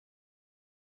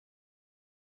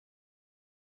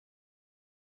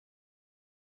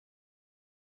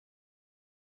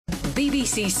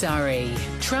BBC Surrey.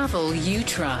 Travel you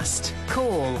trust.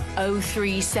 Call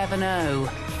 0370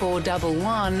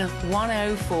 411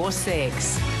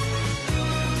 1046.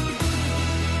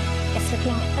 It's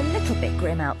looking a little bit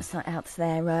grim out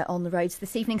there on the roads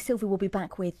this evening. Sylvie will be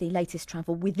back with the latest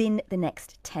travel within the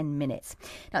next 10 minutes.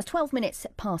 Now, it's 12 minutes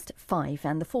past 5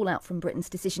 and the fallout from Britain's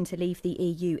decision to leave the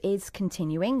EU is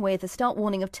continuing, with a stark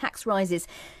warning of tax rises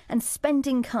and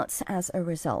spending cuts as a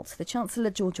result. The Chancellor,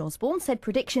 George Osborne, said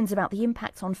predictions about the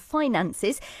impact on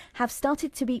finances have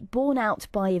started to be borne out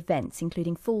by events,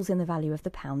 including falls in the value of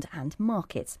the pound and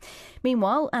markets.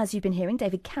 Meanwhile, as you've been hearing,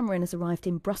 David Cameron has arrived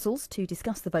in Brussels to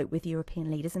discuss the vote with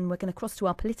European leaders, and we're going to cross to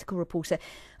our political reporter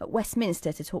at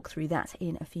Westminster to talk through that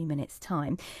in a few minutes'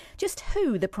 time. Just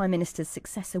who the Prime Minister's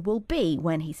successor will be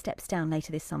when he steps down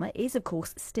later this summer is, of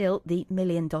course, still the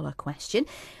million-dollar question.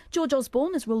 George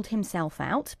Osborne has ruled himself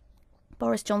out.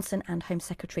 Boris Johnson and Home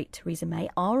Secretary Theresa May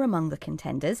are among the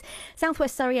contenders. South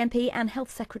West Surrey MP and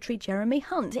Health Secretary Jeremy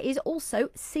Hunt is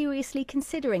also seriously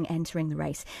considering entering the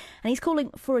race. And he's calling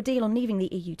for a deal on leaving the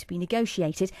EU to be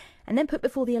negotiated and then put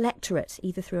before the electorate,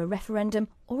 either through a referendum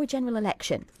or a general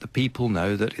election. The people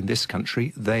know that in this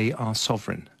country they are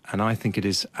sovereign. And I think it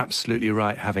is absolutely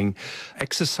right, having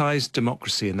exercised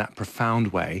democracy in that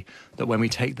profound way, that when we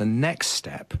take the next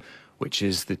step, which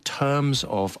is the terms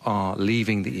of our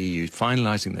leaving the EU,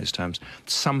 finalising those terms,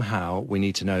 somehow we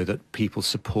need to know that people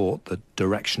support the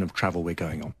direction of travel we're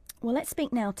going on. Well, let's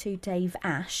speak now to Dave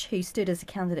Ash, who stood as a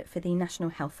candidate for the National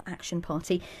Health Action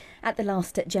Party at the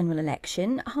last general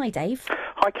election. Hi, Dave.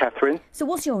 Hi, Catherine. So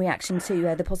what's your reaction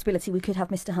to the possibility we could have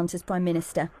Mr Hunt as Prime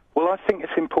Minister? Well, I think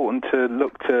it's important to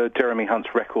look to Jeremy Hunt's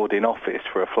record in office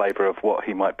for a flavour of what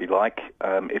he might be like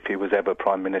if he was ever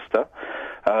Prime Minister.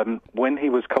 When he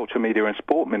was Culture, Media and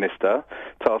Sport Minister,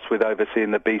 tasked with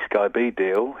overseeing the B-Sky B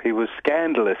deal, he was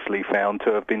scandalously found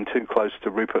to have been too close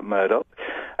to Rupert Murdoch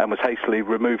and was hastily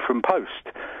removed from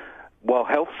post. While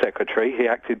Health Secretary, he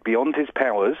acted beyond his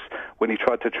powers when he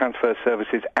tried to transfer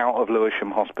services out of Lewisham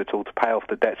Hospital to pay off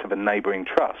the debts of a neighbouring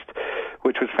trust,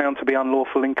 which was found to be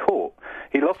unlawful in court.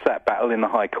 He lost that battle in the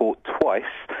High Court twice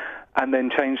and then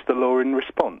changed the law in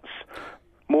response.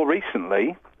 More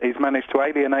recently, he's managed to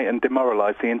alienate and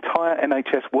demoralise the entire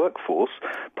NHS workforce,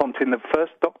 prompting the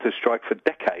first doctor's strike for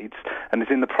decades, and is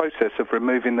in the process of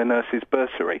removing the nurses'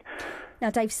 bursary. Now,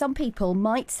 Dave, some people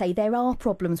might say there are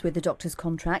problems with the doctor's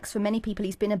contracts. For many people,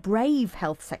 he's been a brave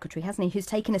health secretary, hasn't he, who's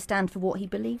taken a stand for what he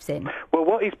believes in? Well,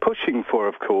 what he's pushing for,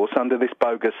 of course, under this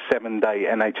bogus 7-day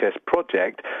NHS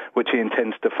project, which he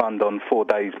intends to fund on 4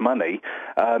 days' money,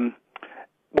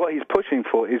 what he's pushing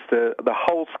for is the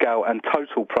whole-scale and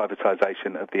total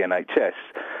privatisation of the NHS.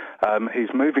 He's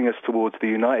moving us towards the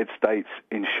United States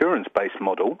insurance-based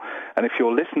model, and if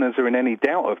your listeners are in any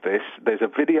doubt of this, there's a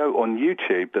video on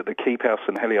YouTube that the Keep House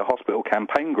and Helier Hospital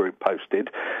campaign group posted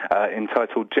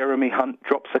entitled Jeremy Hunt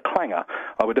Drops a Clanger.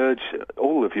 I would urge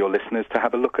all of your listeners to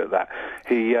have a look at that.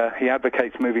 He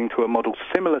advocates moving to a model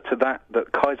similar to that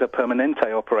Kaiser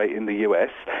Permanente operate in the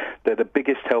US. They're the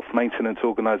biggest health maintenance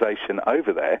organisation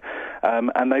over there,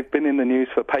 and they've been in the news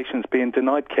for patients being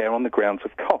denied care on the grounds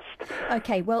of cost.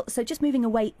 OK, well, so just moving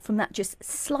away from that just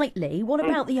slightly, what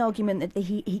about the argument that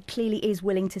he clearly is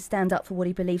willing to stand up for what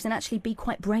he believes and actually be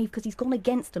quite brave, because he's gone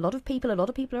against a lot of people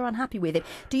are unhappy with it.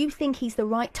 Do you think he's the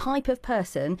right type of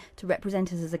person to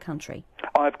represent us as a country?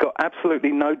 I've got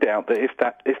absolutely no doubt that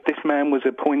if this man was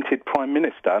appointed Prime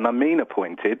Minister, and I mean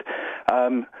appointed,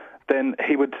 then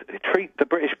he would treat the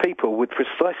British people with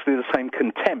precisely the same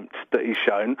contempt that he's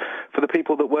shown for the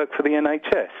people that work for the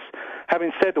NHS.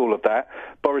 Having said all of that,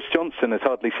 Boris Johnson has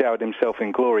hardly showered himself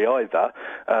in glory either,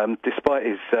 despite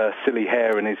his silly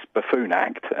hair and his buffoon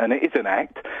act, and it is an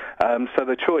act, so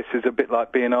the choice is a bit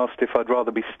like being asked if I'd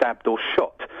rather be stabbed or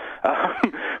shot.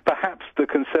 Perhaps the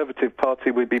Conservative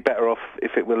Party would be better off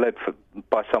if it were led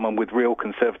by someone with real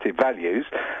Conservative values,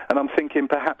 and I'm thinking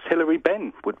perhaps Hilary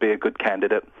Benn would be a good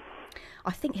candidate.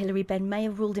 I think Hilary Benn may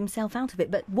have ruled himself out of it,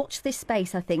 but watch this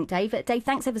space, I think, Dave. Dave,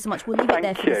 thanks ever so much. We'll leave it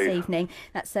there for this evening.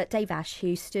 That's Dave Ash,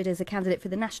 who stood as a candidate for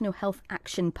the National Health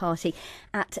Action Party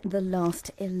at the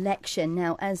last election.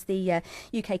 Now, as the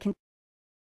UK